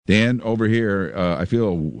Dan, over here, I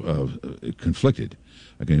feel conflicted.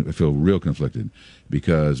 I feel real conflicted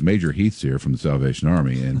because Major Heath's here from the Salvation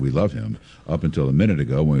Army, and we love him up until a minute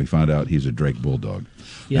ago when we found out he's a Drake Bulldog.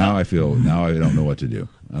 Yeah. Now I don't know what to do.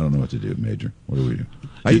 I don't know what to do, Major. What do we do?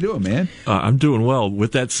 How you doing, man? I'm doing well.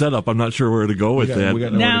 With that setup, I'm not sure where to go with that. We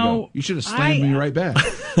got nowhere to go. You should have slammed me right back.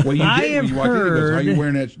 Well, you did. When you walked in, he goes, how are you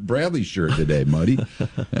wearing that Bradley shirt today, Muddy?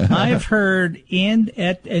 I've heard in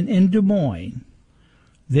Des Moines,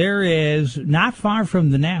 there is, not far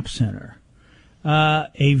from the Knapp Center,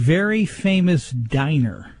 a very famous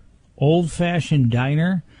diner, old-fashioned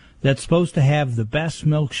diner, that's supposed to have the best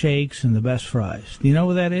milkshakes and the best fries. Do you know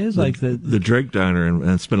what that is? The Drake Diner, and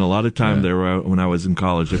I spent a lot of time there when I was in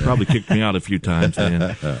college. They probably kicked me out a few times.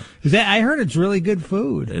 I heard it's really good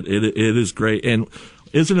food. It is great. And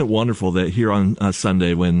isn't it wonderful that here on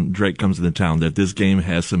Sunday when Drake comes into town that this game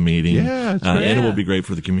has some meaning? Yeah, it's great. And it will be great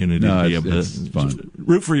for the community to be able to fun.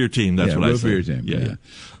 Root for your team. That's what I say. Root for your team.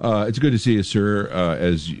 Yeah. It's good to see you, sir.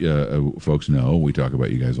 As folks know, we talk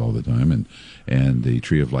about you guys all the time, and the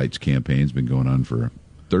Tree of Lights campaign's been going on for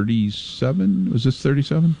 37. Was this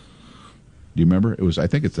 37? Do you remember? I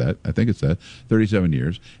think it's that. 37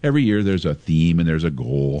 years. Every year there's a theme and there's a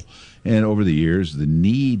goal, and over the years the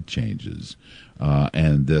need changes.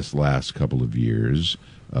 And this last couple of years,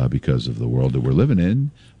 because of the world that we're living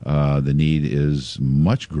in, the need is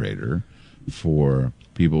much greater for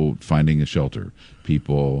people finding a shelter,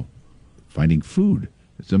 people finding food.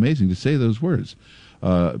 It's amazing to say those words.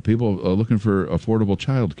 People looking for affordable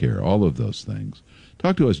child care, all of those things.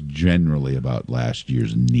 Talk to us generally about last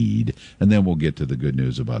year's need, and then we'll get to the good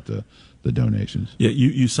news about the donations. Yeah,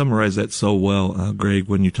 you summarize that so well, Greg,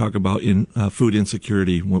 when you talk about food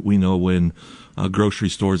insecurity. What we know when grocery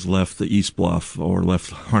stores left the East Bluff or left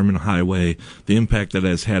Harmon Highway, the impact that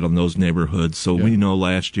has had on those neighborhoods. So we know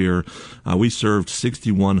last year we served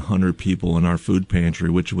 6,100 people in our food pantry,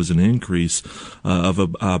 which was an increase of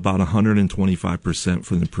about 125%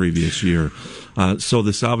 from the previous year. So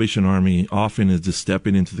the Salvation Army often is just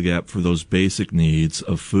stepping into the gap for those basic needs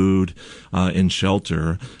of food and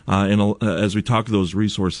shelter. And as we talk those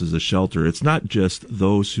resources of shelter, it's not just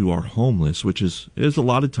those who are homeless, which is a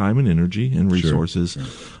lot of time and energy and resources.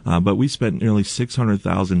 Sure. But we spent nearly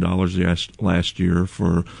 $600,000 last year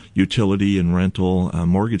for utility and rental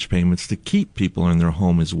mortgage payments to keep people in their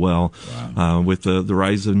home as well. Wow. With the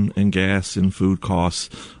rise in gas and food costs,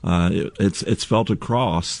 it's felt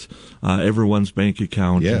across everyone's bank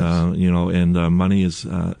account. Yes. And money is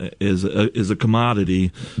a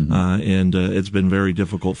commodity, and it's been very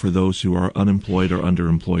difficult for those who are unemployed or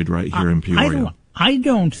underemployed right here in Peoria. I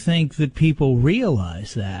don't think that people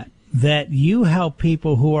realize that you help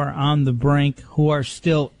people who are on the brink, who are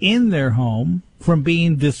still in their home, from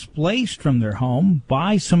being displaced from their home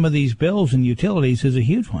by some of these bills and utilities is a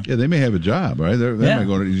huge one. Yeah, they may have a job, right? They might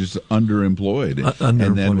go to just underemployed. And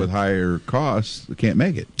then with higher costs, they can't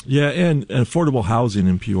make it. Yeah, and affordable housing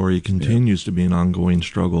in Peoria continues to be an ongoing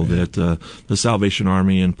struggle that the Salvation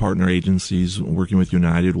Army and partner agencies working with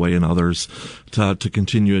United Way and others to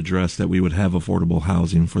continue to address that we would have affordable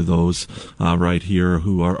housing for those right here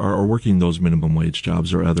who are working those minimum wage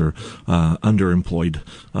jobs or other underemployed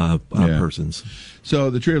persons. So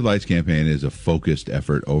the Tree of Lights campaign is a focused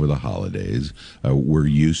effort over the holidays. We're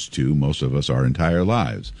used to, most of us, our entire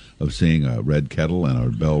lives, of seeing a red kettle and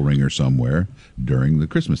a bell ringer somewhere during the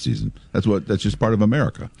Christmas season. That's just part of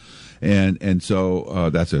America. And so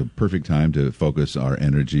that's a perfect time to focus our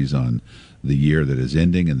energies on the year that is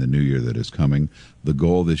ending and the new year that is coming. The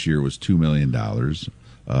goal this year was $2 million,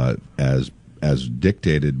 as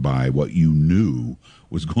dictated by what you knew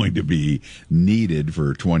was going to be needed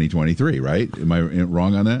for 2023, right? Am I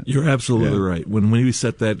wrong on that? You're absolutely right. When we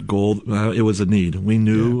set that goal, it was a need. We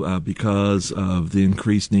knew because of the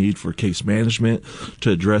increased need for case management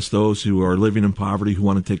to address those who are living in poverty, who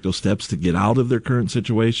want to take those steps to get out of their current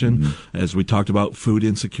situation. As we talked about food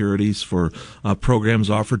insecurities, for programs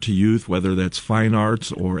offered to youth, whether that's fine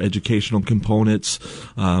arts or educational components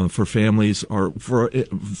for families or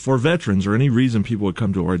for veterans or any reason people would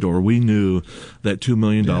come to our door. We knew that $2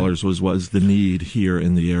 million was the need here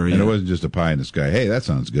in the area. And it wasn't just a pie in the sky. Hey, that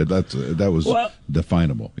sounds good. That was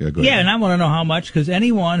definable. Yeah, go ahead. And I want to know how much, because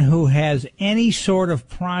anyone who has any sort of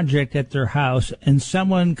project at their house and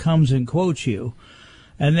someone comes and quotes you,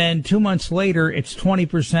 and then 2 months later it's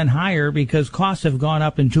 20% higher because costs have gone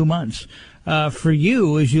up in 2 months. For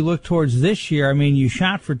you, as you look towards this year, I mean, you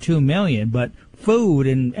shot for $2 million, but food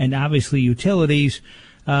and obviously utilities,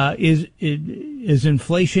 Is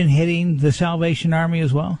inflation hitting the Salvation Army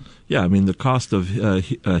as well? Yeah, I mean, the cost of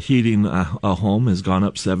heating a home has gone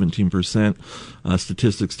up 17%.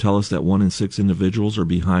 Statistics tell us that 1 in 6 individuals are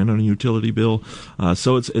behind on a utility bill.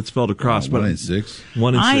 So it's felt across. Wow, 1 in 6?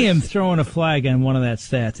 1 in 6. I am throwing a flag on one of that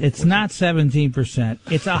stats. It's not 17%.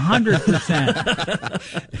 It's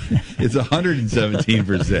 100%. It's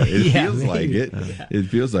 117%. It feels like it. It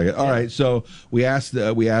feels like it. All right. So we asked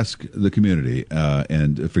the community,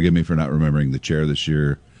 and forgive me for not remembering the chair this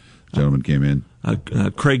year. Gentleman came in.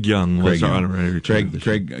 Craig Young was our honorary chair.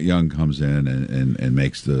 Craig Young comes in and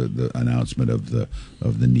makes the announcement of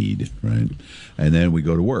the need, right? And then we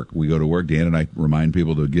go to work. Dan and I remind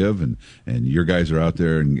people to give, and your guys are out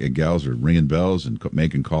there and gals are ringing bells and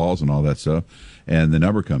making calls and all that stuff. And the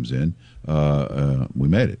number comes in. We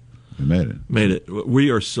made it. Made it. We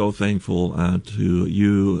are so thankful to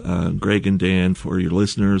you, Greg and Dan, for your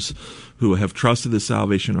listeners who have trusted the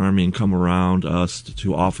Salvation Army and come around us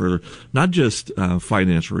to offer not just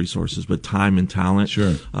financial resources, but time and talent.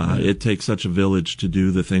 Sure. It takes such a village to do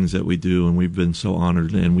the things that we do, and we've been so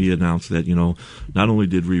honored. And we announced that, not only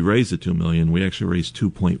did we raise the $2 million, we actually raised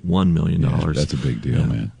 $2.1 million. Yeah, that's a big deal,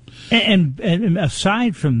 man. And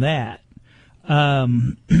aside from that,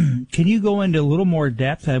 can you go into a little more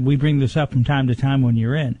depth? We bring this up from time to time when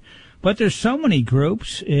you're in. But there's so many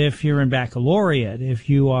groups. If you're in baccalaureate, if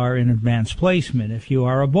you are in advanced placement, if you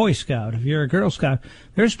are a Boy Scout, if you're a Girl Scout,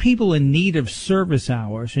 there's people in need of service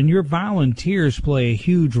hours, and your volunteers play a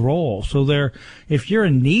huge role. So if you're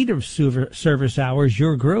in need of service hours,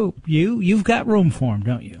 your group, you've got room for them,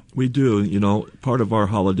 don't you? We do. Part of our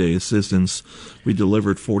holiday assistance, we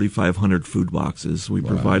delivered 4,500 food boxes. We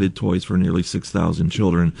provided toys for nearly 6,000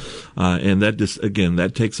 children. And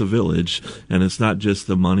that takes a village. And it's not just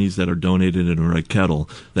the monies that are donated in a red kettle.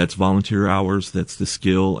 That's volunteer hours. That's the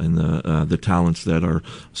skill and the talents that are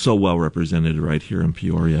so well represented right here in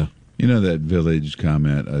Peoria. That village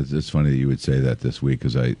comment, it's funny that you would say that this week,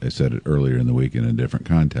 because I said it earlier in the week in a different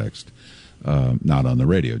context, not on the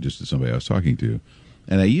radio, just to somebody I was talking to.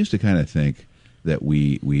 And I used to kind of think that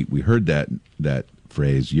we heard that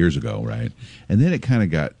phrase years ago, right? And then it kind of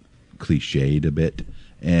got cliched a bit.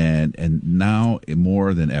 And now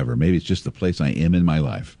more than ever, maybe it's just the place I am in my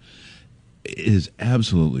life, it is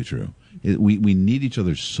absolutely true. We need each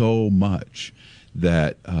other so much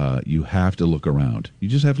that you have to look around. You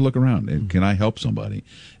just have to look around. And can I help somebody?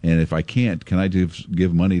 And if I can't, can I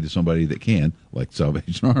give money to somebody that can, like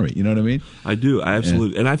Salvation Army? You know what I mean? I do. I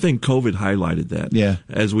absolutely. And I think COVID highlighted that. Yeah.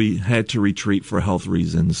 As we had to retreat for health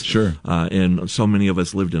reasons. Sure. And so many of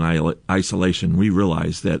us lived in isolation. We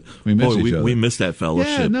realized that we missed that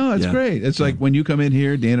fellowship. Yeah, no, it's great. It's like when you come in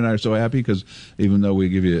here, Dan and I are so happy because even though we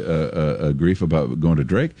give you a grief about going to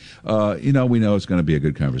Drake, we know it's going to be a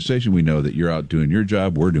good conversation. We know that you're out doing your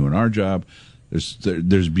job. We're doing our job.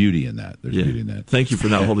 There's beauty in that. There's beauty in that. Thank you for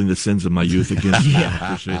not holding the sins of my youth against me.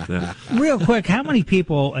 I appreciate that. Real quick, how many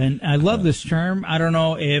people, and I love this term, I don't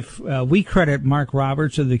know if we credit Mark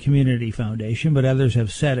Roberts of the Community Foundation, but others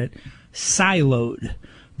have said it, siloed.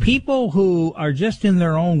 People who are just in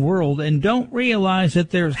their own world and don't realize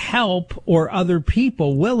that there's help or other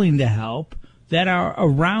people willing to help that are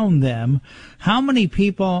around them. How many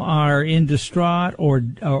people are in distraught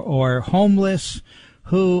or homeless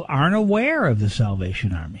who aren't aware of the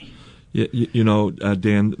Salvation Army?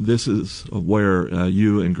 Dan, this is where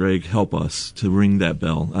you and Greg help us to ring that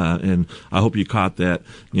bell, and I hope you caught that.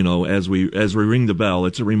 As we ring the bell,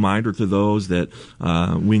 it's a reminder to those that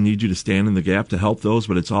we need you to stand in the gap to help those,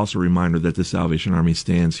 but it's also a reminder that the Salvation Army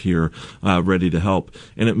stands here ready to help.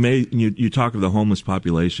 And it may you talk of the homeless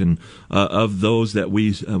population of those that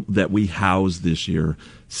we housed this year.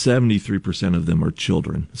 73% of them are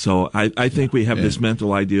children. So I think we have this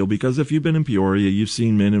mental ideal, because if you've been in Peoria, you've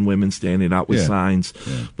seen men and women standing out with signs.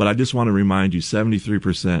 Yeah. But I just want to remind you,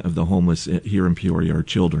 73% of the homeless here in Peoria are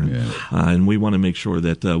children. Yeah. And we want to make sure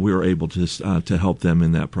that we're able to help them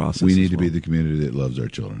in that process. We need to be the community that loves our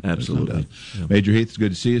children. Absolutely. Yeah. Major Heath, it's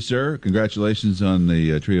good to see you, sir. Congratulations on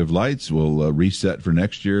the Tree of Lights. We'll reset for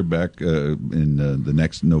next year back in the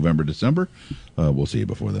next November, December. We'll see you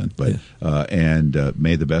before then. But and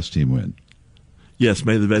may the best team win. Yes,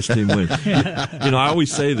 may the best team win. I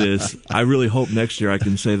always say this. I really hope next year I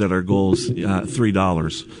can say that our goal is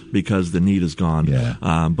 $3 because the need is gone.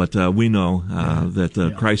 Yeah. But we know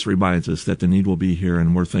that Christ reminds us that the need will be here,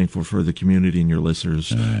 and we're thankful for the community and your listeners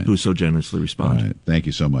who so generously respond. All right. Thank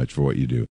you so much for what you do.